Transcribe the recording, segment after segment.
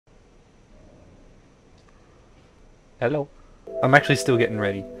Hello. I'm actually still getting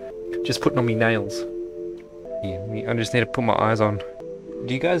ready. Just putting on me nails. Yeah, I just need to put my eyes on.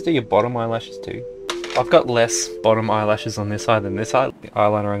 Do you guys do your bottom eyelashes too? I've got less bottom eyelashes on this side than this side. The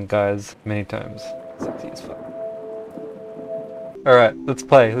eyeliner on guys many times. Sexy as fuck. Alright, let's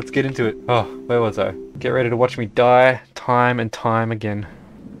play. Let's get into it. Oh, where was I? Get ready to watch me die time and time again.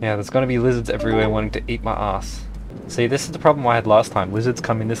 Yeah, there's gonna be lizards everywhere wanting to eat my ass. See, this is the problem I had last time. Lizards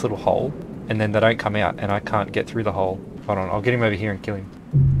come in this little hole, and then they don't come out, and I can't get through the hole. Hold on, I'll get him over here and kill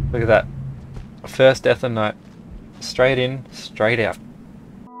him. Look at that. First death of the night. Straight in, straight out.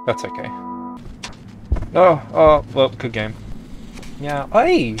 That's okay. Oh, well, good game. Yeah.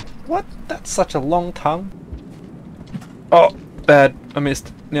 Hey! What? That's such a long tongue. Oh, bad. I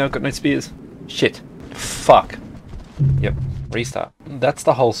missed. Now I've got no spears. Shit. Fuck. Yep. Restart. That's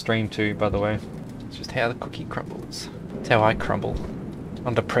the whole stream too, by the way. It's just how the cookie crumbles. It's how I crumble.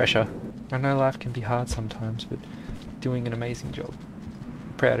 Under pressure. I know life can be hard sometimes, but doing an amazing job.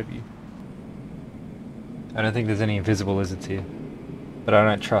 I'm proud of you. I don't think there's any invisible lizards here. But I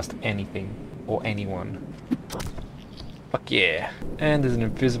don't trust anything. Or anyone. Fuck yeah. And there's an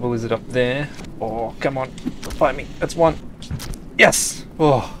invisible lizard up there. Oh, come on. Fight me. That's one. Yes!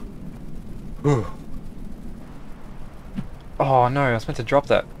 Oh. Ooh. Oh no, I was meant to drop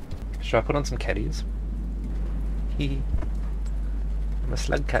that. Should I put on some caddies? Hee. I'm a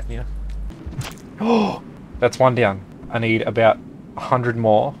slugcat now. Oh! That's one down. I need about 100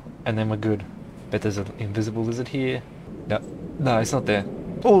 more, and then we're good. Bet there's an invisible lizard here. No, it's not there.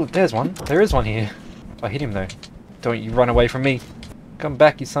 Oh, there's one. There is one here. I hit him though. Don't you run away from me. Come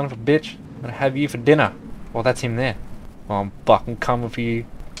back, you son of a bitch. I'm gonna have you for dinner. Well, that's him there. Well, I'm fucking coming for you.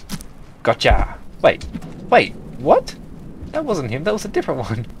 Gotcha. Wait, what? That wasn't him, that was a different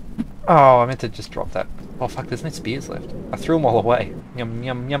one. Oh, I meant to just drop that. Oh fuck, there's no spears left. I threw them all away. Yum,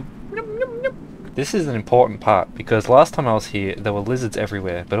 yum, yum. Yum, yum, yum. This is an important part, because last time I was here, there were lizards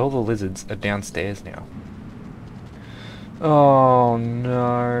everywhere, but all the lizards are downstairs now. Oh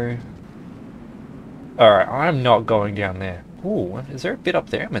no. Alright, I'm not going down there. Ooh, is there a bit up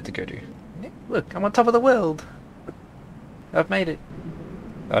there I'm meant to go to? Yeah, look, I'm on top of the world. I've made it.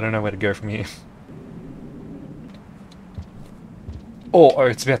 I don't know where to go from here. Oh,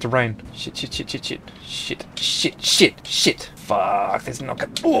 it's about to rain. Shit. Fuck, there's not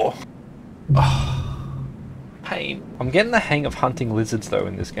gonna... Oh. Pain. I'm getting the hang of hunting lizards though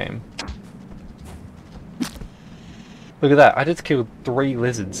in this game. Look at that, I just killed 3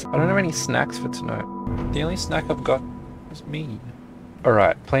 lizards. I don't have any snacks for tonight. The only snack I've got is me.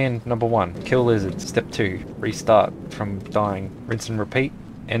 Alright, plan number 1, kill lizards. Step 2, restart from dying. Rinse and repeat,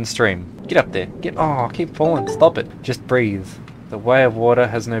 end stream. Get up there, keep falling, stop it. Just breathe. The way of water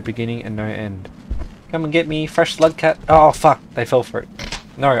has no beginning and no end. Come and get me, fresh slugcat. Oh fuck, they fell for it.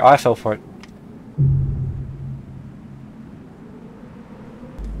 No, I fell for it.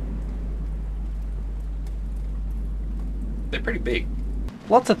 They're pretty big.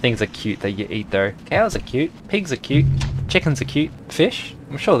 Lots of things are cute that you eat though. Cows are cute, pigs are cute, chickens are cute, fish,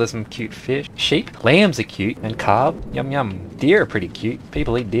 I'm sure there's some cute fish. Sheep, lambs are cute, and carb, yum yum. Deer are pretty cute,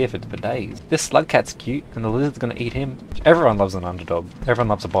 people eat deer for days. This slugcat's cute, and the lizard's gonna eat him. Everyone loves an underdog, everyone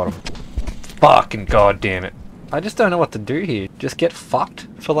loves a bottom. Fucking goddamn it. I just don't know what to do here. Just get fucked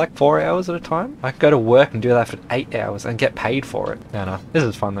for like 4 hours at a time? I could go to work and do that for 8 hours and get paid for it. No, this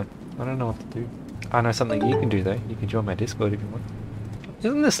is fun though. I don't know what to do. I know something you can do though. You can join my Discord if you want.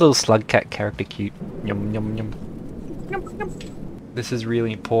 Isn't this little slugcat character cute? Yum yum yum. Yum yum. This is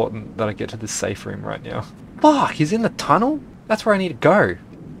really important that I get to this safe room right now. Fuck, he's in the tunnel? That's where I need to go.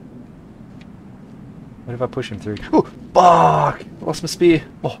 What if I push him through? Oh, fuck! I lost my spear.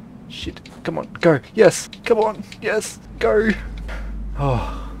 Oh, shit. Come on, go. Yes, come on. Yes, go.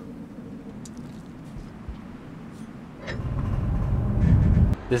 Oh.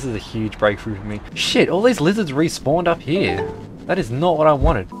 This is a huge breakthrough for me. Shit, all these lizards respawned up here. That is not what I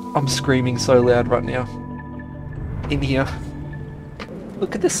wanted. I'm screaming so loud right now. In here.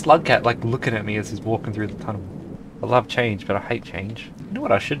 Look at this slugcat like looking at me as he's walking through the tunnel. I love change, but I hate change. You know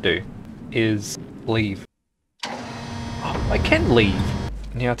what I should do? Is leave. Oh, I can leave.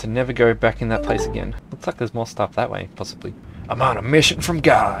 Now to never go back in that place again. Looks like there's more stuff that way, possibly. I'm on a mission from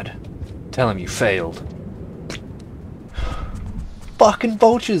God. Tell him you failed. Fucking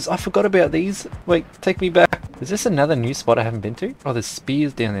vultures! I forgot about these. Wait, take me back. Is this another new spot I haven't been to? Oh, there's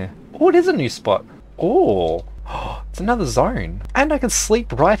spears down there. Oh, it is a new spot. Oh, it's another zone. And I can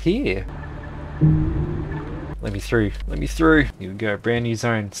sleep right here. Let me through. Let me through. Here we go. Brand new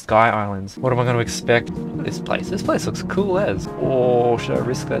zone. Sky Islands. What am I going to expect? This place. This place looks cool as. Oh, should I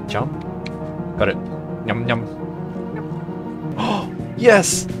risk that jump? Got it. Yum yum. Oh,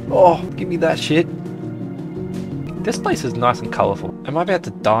 yes! Oh, give me that shit. This place is nice and colourful. Am I about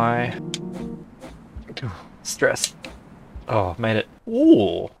to die? Stress. Oh, made it.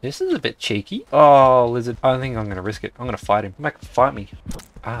 Ooh, this is a bit cheeky. Oh, lizard. I think I'm gonna risk it. I'm gonna fight him. Make him fight me.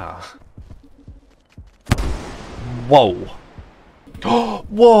 Ah. Whoa.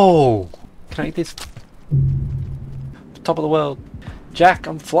 Whoa! Can I eat this? Top of the world. Jack,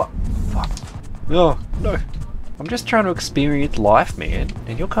 I'm Fuck. Oh, no. I'm just trying to experience life, man.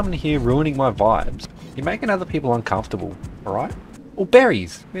 And you're coming here ruining my vibes. You're making other people uncomfortable, alright? Oh,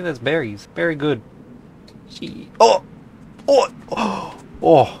 berries! Look at those berries. Very good. Gee. Oh! Oh!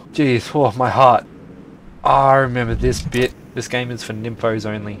 Oh! Jeez. Oh, my heart. I remember this bit. This game is for nymphos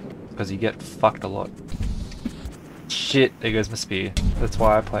only. Because you get fucked a lot. Shit, there goes my spear. That's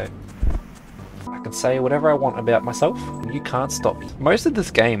why I play it. I can say whatever I want about myself, and you can't stop me. Most of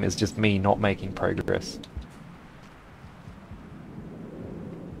this game is just me not making progress.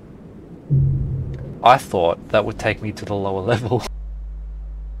 I thought that would take me to the lower level.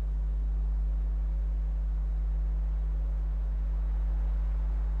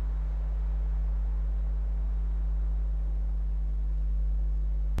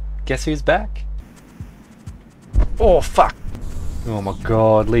 Guess who's back? Oh, fuck! Oh my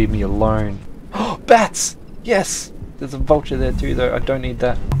god, leave me alone. Oh, bats! Yes! There's a vulture there too, though. I don't need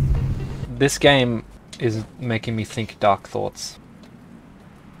that. This game is making me think dark thoughts.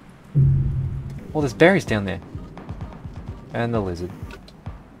 Oh, there's berries down there. And the lizard.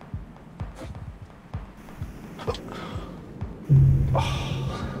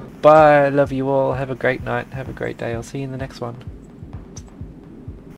 Oh. Bye, love you all. Have a great night. Have a great day. I'll see you in the next one.